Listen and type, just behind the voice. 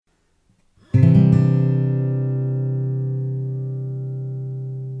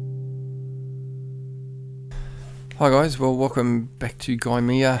Hi guys, well welcome back to Guy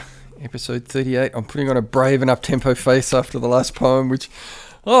Mia, episode 38. I'm putting on a brave and up-tempo face after the last poem, which,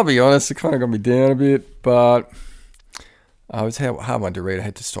 I'll be honest, it kind of got me down a bit, but it was a hard one to read. I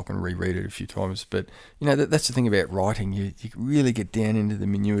had to stop and reread it a few times, but you know, that's the thing about writing. You really get down into the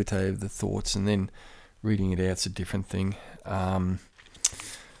minutiae of the thoughts, and then reading it out's a different thing.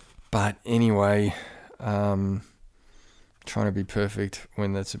 But anyway, trying to be perfect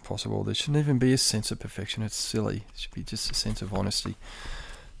when that's impossible. There shouldn't even be a sense of perfection. It's silly. It should be just a sense of honesty.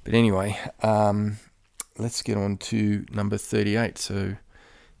 But anyway, let's get on to number 38. So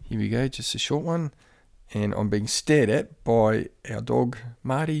here we go, just a short one. And I'm being stared at by our dog,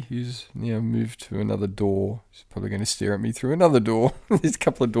 Marty, who's now moved to another door. He's probably going to stare at me through another door. There's a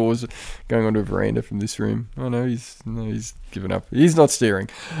couple of doors going onto a veranda from this room. Oh no, he's given up. He's not staring.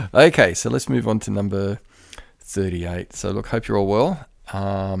 Okay, so let's move on to number 38. So look, hope you're all well.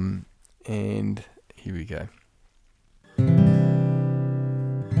 And here we go.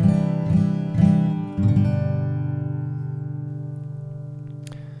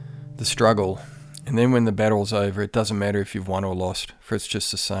 The struggle. And then when the battle's over, it doesn't matter if you've won or lost, for it's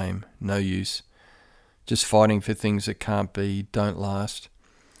just the same. No use. Just fighting for things that can't be, don't last.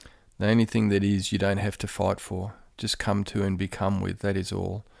 The only thing that is, you don't have to fight for. Just come to and become with, that is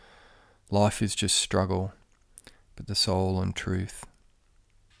all. Life is just struggle, but the soul and truth.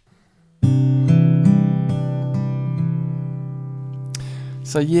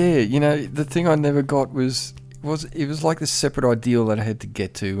 So yeah, you know, the thing I never got was like this separate ideal that I had to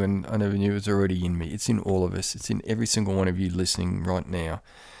get to, and I never knew it was already in me. It's in all of us. It's in every single one of you listening right now.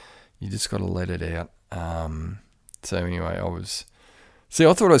 You just got to let it out. So anyway, I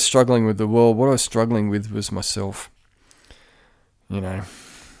thought I was struggling with the world. What I was struggling with was myself. You know,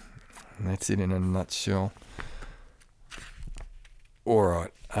 and that's it in a nutshell. All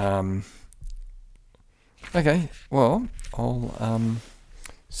right. Okay. Well, I'll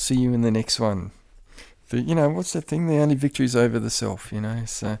see you in the next one. You know, what's the thing? The only victory is over the self, you know.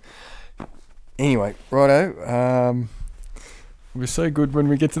 So, anyway, righto. We're so good when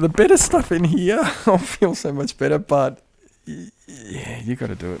we get to the better stuff in here. I feel so much better, but yeah, you got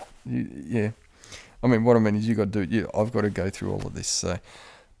to do it. Yeah. I mean, what I mean is you got to do it. I've got to go through all of this, so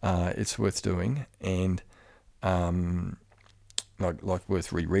it's worth doing, and like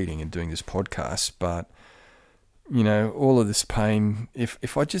worth rereading and doing this podcast, but you know, all of this pain, if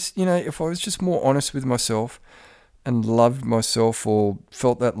I was just more honest with myself and loved myself, or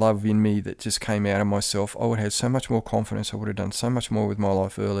felt that love in me that just came out of myself, I would have so much more confidence. I would have done so much more with my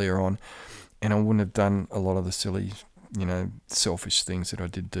life earlier on, and I wouldn't have done a lot of the silly, you know, selfish things that I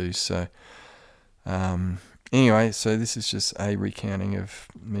did do. So anyway, so this is just a recounting of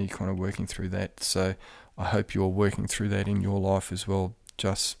me kind of working through that. So I hope you're working through that in your life as well.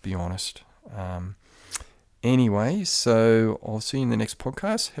 Just be honest. Anyway, so I'll see you in the next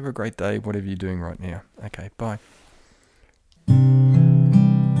podcast. Have a great day, whatever you're doing right now. Okay, bye.